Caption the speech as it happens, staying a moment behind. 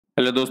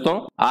Hello दोस्तों,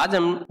 आज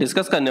हम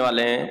डिस्कस करने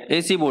वाले हैं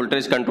एसी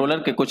वोल्टेज कंट्रोलर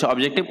के कुछ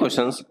ऑब्जेक्टिव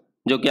क्वेश्चंस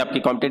जो कि आपकी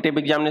कॉम्पिटिटिव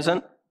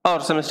एग्जामिनेशन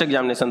और सेमेस्टर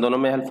एग्जामिनेशन दोनों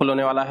में हेल्पफुल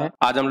होने वाला है।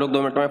 आज हम लोग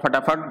 2 मिनट में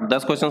फटाफट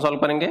 10 क्वेश्चन सॉल्व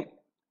करेंगे।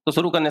 तो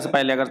शुरू करने से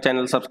पहले अगर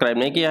चैनल सब्सक्राइब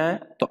नहीं किया है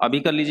तो अभी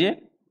कर लीजिए।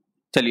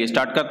 चलिए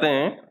स्टार्ट करते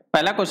हैं।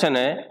 पहला क्वेश्चन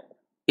है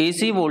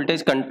एसी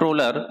वोल्टेज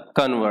कंट्रोलर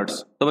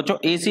कन्वर्ट्स। तो बच्चों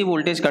एसी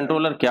वोल्टेज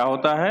कंट्रोलर क्या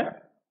होता है?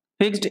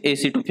 Fixed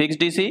AC to fixed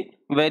DC,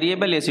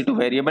 variable AC two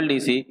variable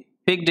DC,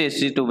 fixed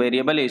AC two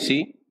variable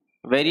AC,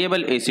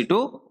 variable AC to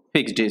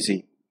fixed AC.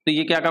 तो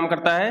ये क्या काम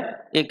करता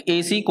है? एक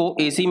एसी को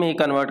एसी में ही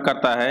कन्वर्ट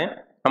करता है।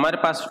 हमारे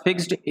पास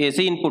फिक्स्ड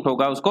एसी इनपुट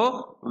होगा, उसको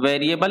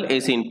वेरिएबल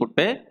एसी इनपुट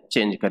पे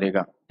चेंज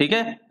करेगा, ठीक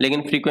है,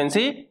 लेकिन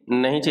फ्रीक्वेंसी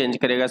नहीं चेंज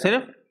करेगा,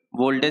 सिर्फ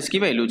वोल्टेज की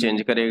वैल्यू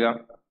चेंज करेगा।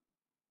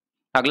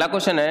 अगला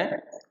क्वेश्चन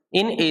है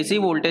in AC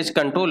voltage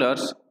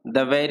controllers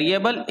the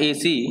variable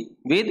AC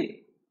with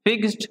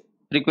fixed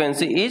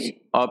frequency is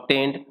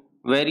obtained,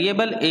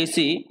 variable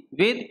AC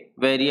with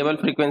variable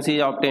frequency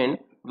is obtained,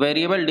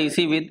 variable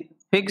DC with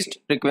fixed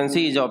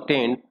frequency is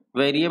obtained,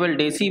 variable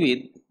DC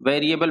with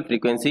variable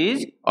frequency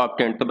is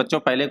obtained। तो बच्चों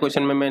पहले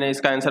question में मैंने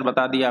इसका answer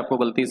बता दिया आपको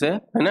गलती से,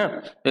 है ना।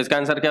 तो इसका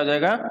आंसर क्या हो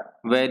जाएगा?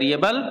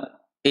 Variable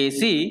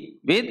AC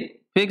with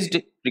fixed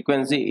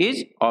frequency is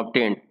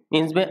obtained।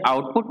 इसमें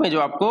आउटपुट में जो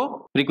आपको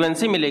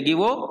फ्रीक्वेंसी मिलेगी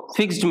वो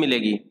फिक्स्ड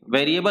मिलेगी,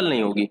 वेरिएबल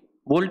नहीं होगी,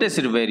 वोल्टेज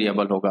सिर्फ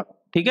वेरिएबल होगा,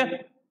 ठीक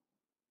है।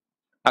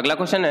 अगला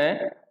क्वेश्चन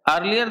है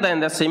earlier then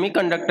the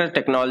semiconductor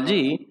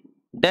technology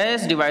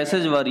dash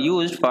devices were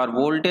used for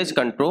voltage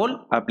control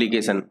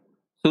application.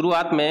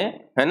 शुरुआत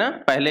में, है ना,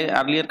 पहले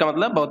अर्लियर का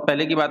मतलब बहुत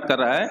पहले की बात कर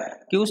रहा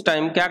है कि उस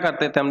टाइम क्या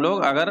करते थे हम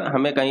लोग, अगर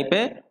हमें कहीं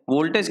पे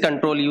वोल्टेज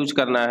कंट्रोल यूज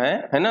करना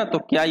है ना, तो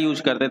क्या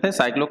यूज करते थे?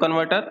 Cyclo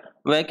converter,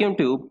 vacuum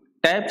tube,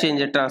 tap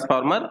changer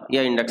transformer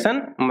या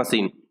इंडक्शन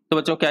मशीन। तो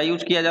बच्चों क्या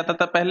यूज किया जाता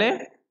था पहले?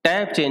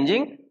 Tap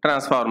changing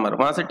transformer.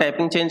 वहां से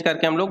टैपिंग चेंज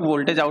करके हम लोग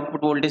वोल्टेज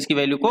आउटपुट वोल्टेज की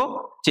वैल्यू को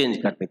चेंज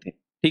करते थे,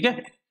 ठीक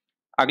है।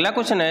 अगला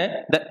क्वेश्चन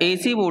है the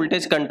AC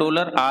voltage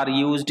controller are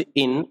used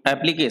in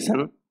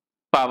application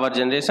power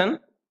generation,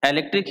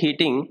 electric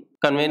heating,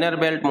 conveyor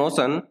belt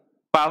motion,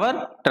 power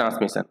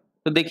transmission.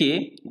 तो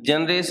देखिए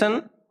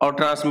जनरेशन और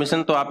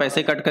ट्रांसमिशन तो आप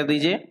ऐसे कट कर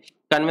दीजिए।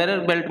 कन्वेयर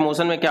बेल्ट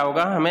मोशन में क्या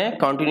होगा, हमें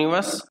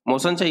कॉन्टिन्यूअस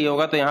मोशन चाहिए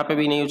होगा, तो यहाँ पे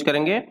भी नहीं यूज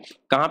करेंगे।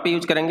 कहाँ पे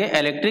यूज करेंगे?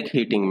 इलेक्ट्रिक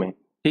हीटिंग में,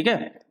 ठीक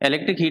है।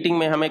 इलेक्ट्रिक हीटिंग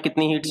में हमें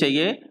कितनी हीट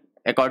चाहिए?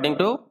 अकॉर्डिंग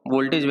टू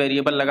वोल्टेज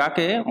वेरिएबल लगा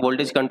के,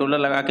 वोल्टेज कंट्रोलर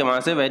लगा के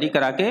वहां से वेरी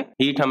करा के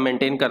हीट हम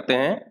मेंटेन करते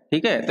हैं,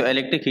 ठीक है। तो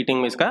इलेक्ट्रिक हीटिंग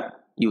में इसका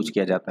यूज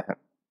किया जाता है।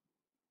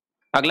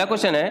 अगला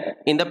क्वेश्चन है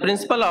in the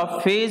principle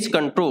of phase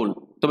control.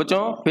 तो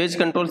बच्चों फेज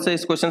कंट्रोल से,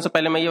 इस क्वेश्चन से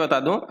पहले मैं ये बता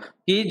दूं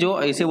कि जो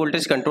एसी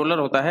वोल्टेज कंट्रोलर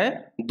होता है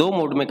 2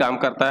 मोड में काम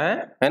करता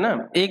है ना।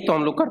 एक तो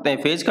हम लोग करते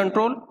हैं फेज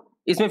कंट्रोल।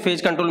 इसमें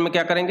फेज कंट्रोल में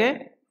क्या करेंगे?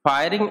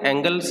 फायरिंग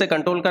एंगल से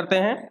कंट्रोल करते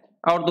हैं।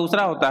 और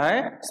दूसरा होता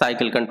है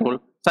साइकिल कंट्रोल।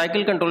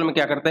 साइकिल कंट्रोल में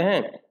क्या करते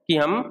हैं कि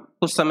हम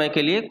कुछ समय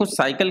के लिए, कुछ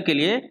साइकिल के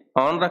लिए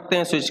ऑन रखते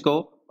हैं स्विच को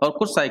और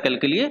कुछ साइकिल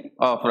के लिए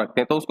ऑफ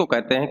रखते हैं, तो उसको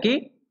कहते हैं कि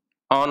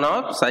ऑन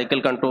ऑफ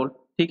साइकिल कंट्रोल,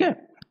 ठीक है।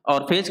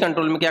 और फेज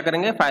कंट्रोल में क्या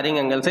करेंगे? फायरिंग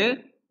एंगल से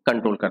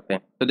कंट्रोल करते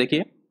हैं। तो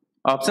देखिए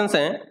ऑप्शंस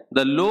हैं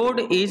the load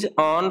is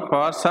on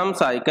for some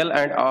cycle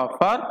end of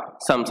for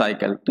some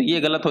cycle. तो ये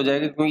गलत हो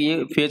जाएगा क्योंकि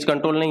ये फेज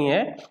कंट्रोल नहीं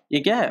है, ये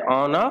क्या है?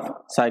 ऑन ऑफ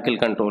साइकिल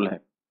कंट्रोल है।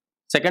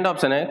 सेकेंड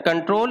ऑप्शन है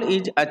control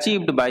is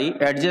achieved by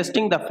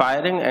adjusting the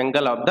firing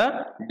angle of the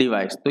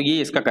device. तो ये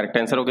इसका करेक्ट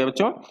आंसर हो गया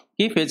बच्चों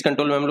कि फेज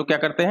कंट्रोल में हम लोग क्या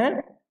करते हैं?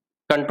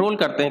 कंट्रोल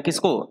करते हैं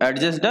किसको?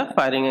 Adjust the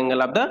firing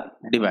angle of the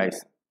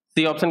device.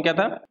 C option क्या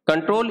था?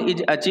 Control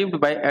is achieved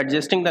by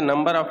adjusting the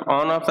number of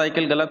on off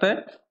cycle, गलत है।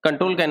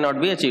 Control can not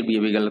be achieved, ये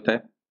भी गलत है,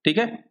 ठीक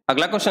है।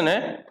 अगला क्वेश्चन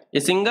है a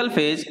single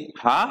phase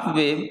half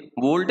wave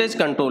voltage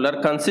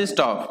controller consist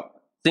of.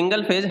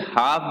 Single phase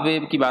half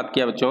wave की बात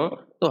किया बच्चों,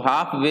 तो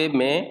हाफ वेव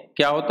में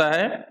क्या होता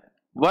है?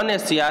 1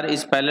 SCR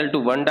is parallel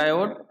to 1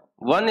 diode,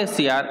 1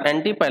 SCR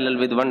anti parallel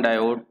with 1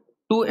 diode,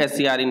 2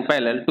 SCR in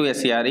parallel, 2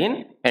 SCR in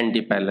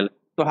anti parallel.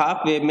 तो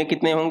हाफ वेव में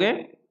कितने होंगे?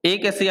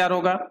 1 SCR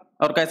होगा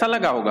और कैसा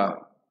लगा होगा?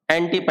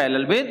 Anti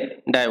parallel with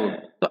diode.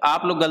 तो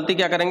आप लोग गलती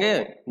क्या करेंगे?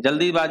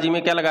 जल्दीबाजी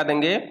में क्या लगा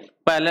देंगे?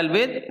 Parallel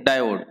with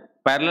diode.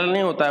 पैरेलल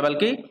नहीं होता है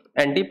बल्कि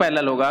एंटी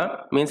पैरेलल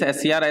होगा, मीन्स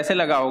SCR ऐसे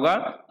लगा होगा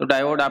तो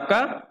डायोड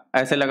आपका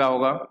ऐसे लगा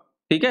होगा,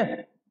 ठीक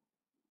है।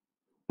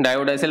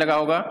 डायोड ऐसे लगा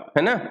होगा,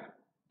 है ना।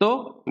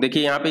 तो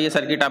देखिए यहाँ पे ये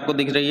सर्किट आपको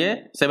दिख रही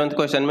है 7th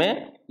क्वेश्चन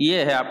में,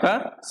 ये है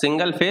आपका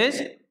सिंगल फेज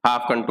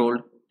हाफ कंट्रोल,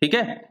 ठीक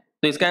है।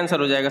 तो इसका आंसर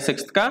हो जाएगा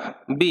 6th का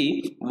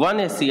B, 1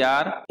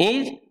 SCR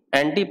is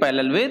anti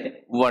parallel with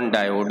 1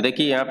 diode.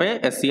 देखिए यहाँ पे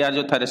SCR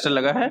जो थरिस्टर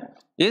लगा है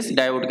इस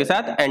डायोड के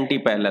साथ एंटी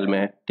पैरेलल में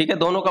है, ठीक है।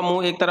 दोनों का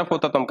मुंह एक तरफ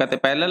होता तो हम कहते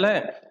पैरेलल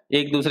है,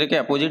 एक दूसरे के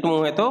अपोजिट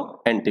मुंह है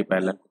तो एंटी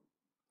पैरेलल।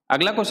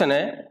 अगला क्वेश्चन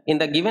है in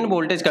the given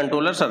voltage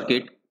controller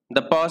circuit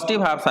the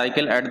positive half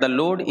cycle at the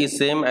load is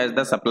same as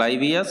the supply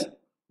Vs,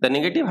 the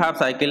negative half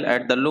cycle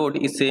at the load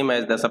is same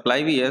as the supply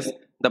Vs,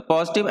 the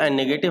positive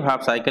and negative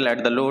half cycle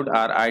at the load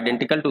are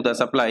identical to the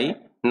supply,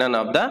 none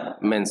of the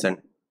mentioned।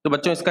 तो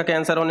बच्चों इसका क्या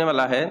answer होने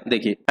वाला है?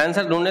 देखिए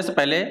answer ढूंढने से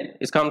पहले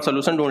इसका हम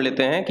सोल्यूशन ढूंढ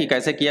लेते हैं कि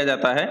कैसे किया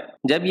जाता है।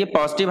 जब ये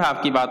पॉजिटिव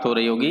हाफ की बात हो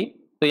रही होगी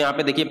तो यहाँ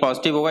पे देखिए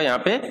पॉजिटिव होगा, यहाँ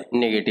पे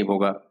नेगेटिव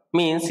होगा।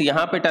 मीन्स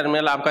यहाँ पे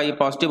टर्मिनल आपका ये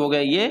पॉजिटिव हो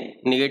गया,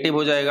 ये नेगेटिव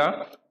हो जाएगा।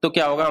 तो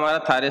क्या होगा, हमारा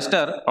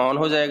थायरिस्टर ऑन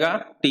हो जाएगा।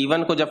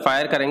 T1 को जब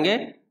फायर करेंगे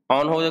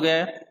ऑन हो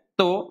गया,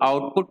 तो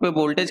आउटपुट पे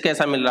वोल्टेज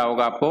कैसा मिल रहा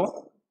होगा आपको।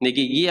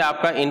 देखिए ये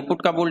आपका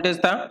इनपुट का वोल्टेज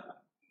था,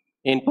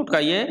 इनपुट का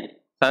ये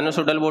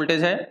साइनसोइडल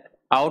वोल्टेज है।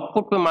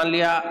 आउटपुट पे मान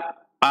लिया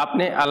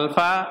आपने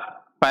अल्फा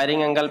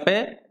फायरिंग एंगल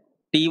पे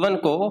T1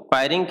 को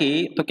फायरिंग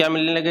की, तो क्या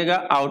मिलने लगेगा,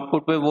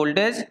 आउटपुट पे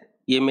वोल्टेज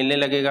ये मिलने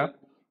लगेगा।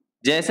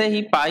 जैसे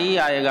ही पाई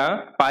आएगा,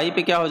 पाई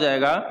पे क्या हो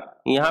जाएगा,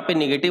 यहाँ पे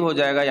निगेटिव हो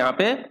जाएगा, यहाँ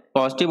पे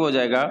पॉजिटिव हो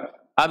जाएगा।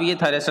 अब ये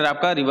थायरिस्टर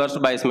आपका रिवर्स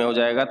बाइस में हो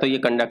जाएगा, तो ये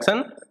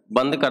कंडक्शन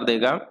बंद कर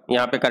देगा,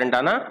 यहाँ पे करंट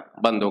आना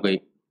बंद हो गई।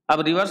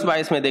 अब रिवर्स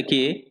बाइस में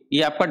देखिए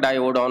ये आपका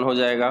डायोड ऑन हो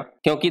जाएगा,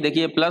 क्योंकि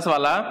देखिए प्लस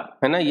वाला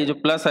है ना, ये जो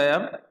प्लस है,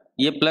 अब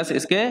ये प्लस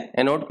इसके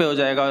एनोड पे हो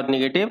जाएगा और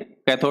निगेटिव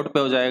कैथोड पे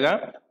हो जाएगा।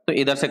 तो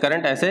इधर से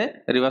करंट ऐसे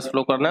रिवर्स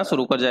फ्लो करना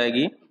शुरू कर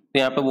जाएगी। तो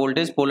यहाँ पे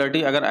वोल्टेज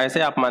पोलरिटी अगर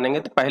ऐसे आप मानेंगे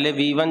तो पहले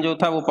V1 जो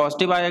था वो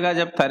पॉजिटिव आएगा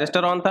जब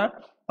थायरिस्टर ऑन था,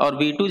 और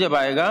V2 जब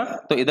आएगा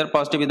तो इधर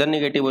पॉजिटिव इधर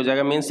निगेटिव हो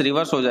जाएगा, मीन्स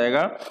रिवर्स हो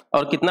जाएगा।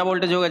 और कितना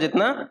वोल्टेज होगा,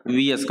 जितना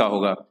Vs का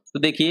होगा। तो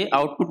देखिए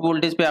आउटपुट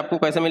वोल्टेज पे आपको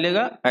कैसे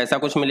मिलेगा, ऐसा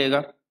कुछ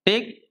मिलेगा।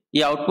 ठीक,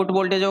 ये आउटपुट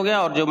वोल्टेज हो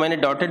गया, और जो मैंने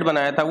डॉटेड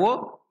बनाया था वो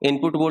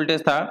इनपुट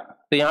वोल्टेज था।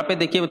 तो यहाँ पे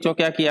देखिए बच्चों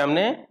क्या किया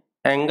हमने,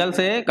 एंगल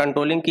से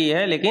कंट्रोलिंग की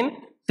है, लेकिन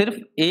सिर्फ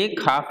एक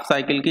हाफ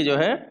साइकिल की जो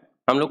है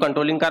हम लोग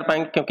कंट्रोलिंग कर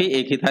पाएंगे, क्योंकि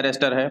एक ही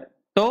थायरिस्टर है।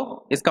 तो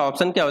इसका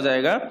ऑप्शन क्या हो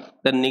जाएगा,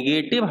 the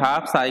negative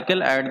half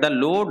cycle at the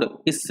load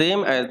is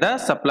same as the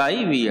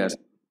supply Vs।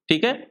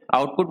 ठीक है,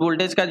 आउटपुट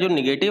वोल्टेज का जो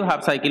निगेटिव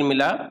हाफ साइकिल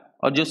मिला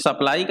और जो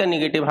सप्लाई का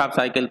निगेटिव हाफ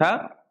साइकिल था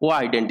वो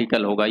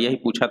आइडेंटिकल होगा, यही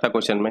पूछा था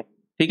क्वेश्चन में।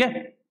 ठीक है,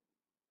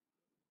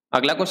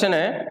 अगला क्वेश्चन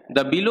है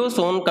the below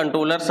Son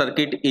controller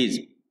circuit is.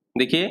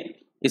 देखिए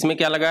इसमें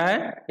क्या लगा है,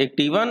 एक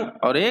T1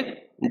 और एक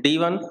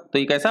D1, तो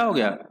ये कैसा हो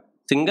गया,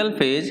 single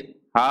phase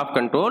half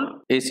control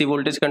AC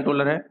voltage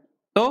controller है।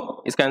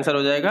 तो इसका आंसर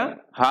हो जाएगा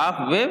हाफ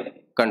वेव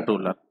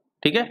कंट्रोलर।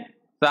 ठीक है,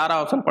 सारा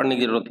ऑप्शन पढ़ने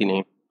की जरूरत ही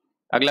नहीं।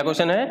 अगला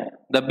क्वेश्चन है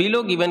the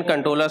below given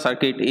controller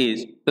circuit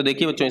is. तो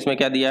देखिए बच्चों इसमें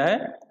क्या दिया है,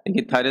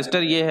 देखिए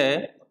थायरिस्टर ये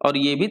है और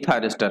ये भी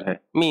थायरिस्टर है,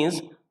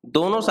 मींस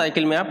दोनों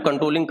साइकिल में आप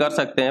कंट्रोलिंग कर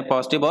सकते हैं,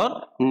 पॉजिटिव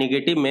और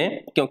निगेटिव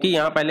में। क्योंकि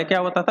यहाँ पहले क्या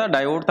होता था,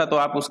 डायोड था, तो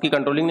आप उसकी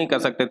कंट्रोलिंग नहीं कर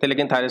सकते थे,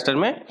 लेकिन थायरिस्टर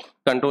में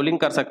कंट्रोलिंग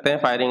कर सकते हैं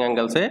फायरिंग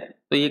एंगल से।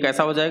 तो ये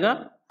कैसा हो जाएगा,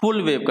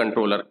 फुल वेव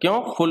कंट्रोलर।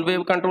 क्यों फुल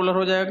वेव कंट्रोलर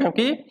हो जाएगा,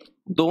 क्योंकि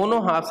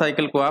दोनों हाफ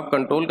साइकिल को आप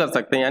कंट्रोल कर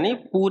सकते हैं, यानी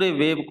पूरे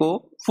वेव को,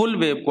 फुल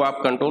वेव को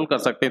आप कंट्रोल कर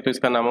सकते हैं। तो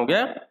इसका नाम हो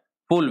गया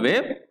फुल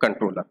वेव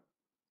कंट्रोलर।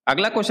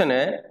 अगला क्वेश्चन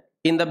है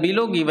in the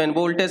below given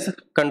voltage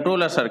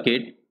controller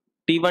circuit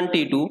T1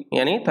 T2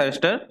 यानी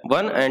थायरिस्टर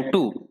 1 एंड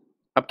 2।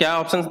 अब क्या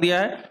ऑप्शंस दिया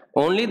है,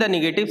 only the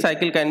negative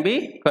cycle can be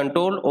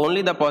control,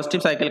 only the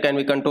positive cycle can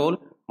be control,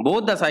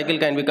 both the cycle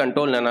can be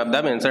control, none of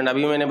the mentioned.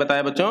 अभी मैंने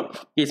बताया बच्चों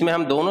कि इसमें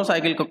हम दोनों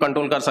साइकिल को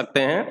कंट्रोल कर सकते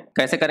हैं।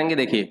 कैसे करेंगे,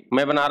 देखिए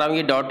मैं बना रहा हूँ,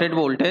 ये डॉटेड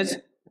वोल्टेज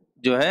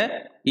जो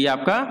है ये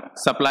आपका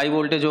सप्लाई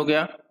वोल्टेज हो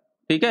गया।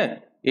 ठीक है,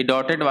 ये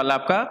डॉटेड वाला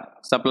आपका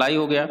सप्लाई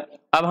हो गया।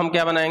 अब हम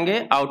क्या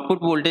बनाएंगे,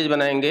 आउटपुट वोल्टेज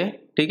बनाएंगे।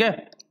 ठीक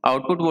है,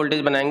 आउटपुट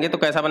वोल्टेज बनाएंगे तो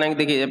कैसा बनाएंगे,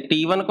 देखिए जब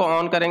T1 को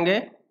ऑन करेंगे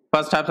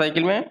फर्स्ट हाफ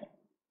साइकिल में,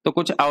 तो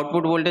कुछ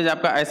आउटपुट वोल्टेज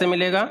आपका ऐसे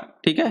मिलेगा।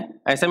 ठीक है,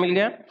 ऐसे मिल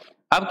गया।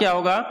 अब क्या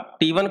होगा,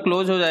 T1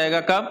 क्लोज हो जाएगा,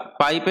 कब,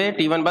 पाई पे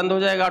T1 बंद हो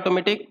जाएगा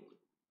ऑटोमेटिक।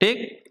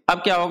 ठीक,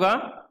 अब क्या होगा,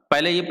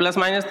 पहले ये प्लस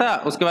माइनस था,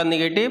 उसके बाद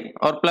निगेटिव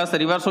और प्लस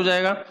रिवर्स हो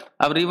जाएगा।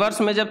 अब रिवर्स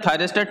में जब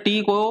थायरिस्टर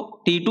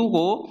T2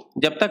 को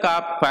जब तक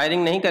आप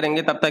फायरिंग नहीं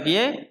करेंगे तब तक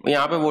ये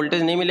यहाँ पे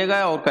वोल्टेज नहीं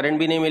मिलेगा और करंट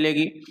भी नहीं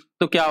मिलेगी।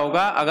 तो क्या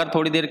होगा, अगर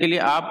थोड़ी देर के लिए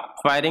आप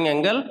फायरिंग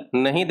एंगल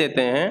नहीं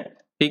देते हैं,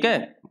 ठीक है,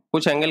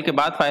 कुछ एंगल के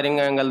बाद फायरिंग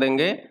एंगल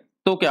देंगे,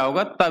 तो क्या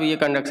होगा, तब ये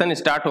कंडक्शन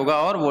स्टार्ट होगा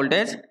और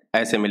वोल्टेज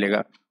ऐसे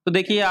मिलेगा। तो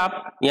देखिए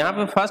आप यहाँ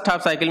पे फर्स्ट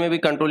हाफ साइकिल में भी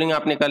कंट्रोलिंग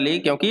आपने कर ली,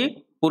 क्योंकि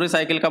पूरे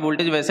साइकिल का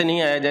वोल्टेज वैसे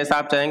नहीं आया जैसा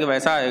आप चाहेंगे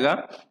वैसा आएगा।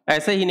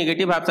 ऐसे ही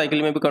नेगेटिव हाफ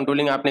साइकिल में भी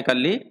कंट्रोलिंग आपने कर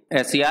ली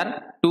SCR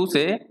 2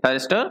 से,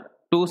 थायरिस्टर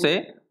 2 से।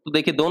 तो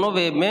देखिए दोनों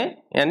वेव में,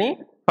 यानी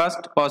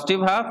फर्स्ट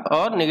पॉजिटिव हाफ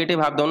और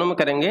नेगेटिव हाफ दोनों में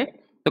करेंगे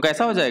तो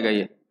कैसा हो जाएगा,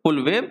 ये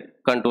फुल वेव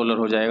कंट्रोलर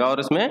हो जाएगा, और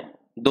इसमें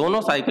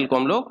दोनों साइकिल को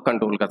हम लोग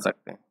कंट्रोल कर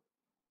सकते हैं।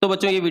 तो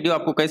बच्चों ये वीडियो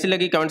आपको कैसी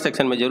लगी कमेंट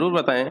सेक्शन में जरूर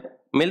बताएं।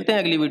 मिलते हैं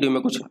अगली वीडियो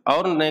में कुछ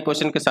और नए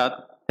क्वेश्चन के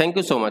साथ। Thank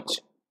you so much.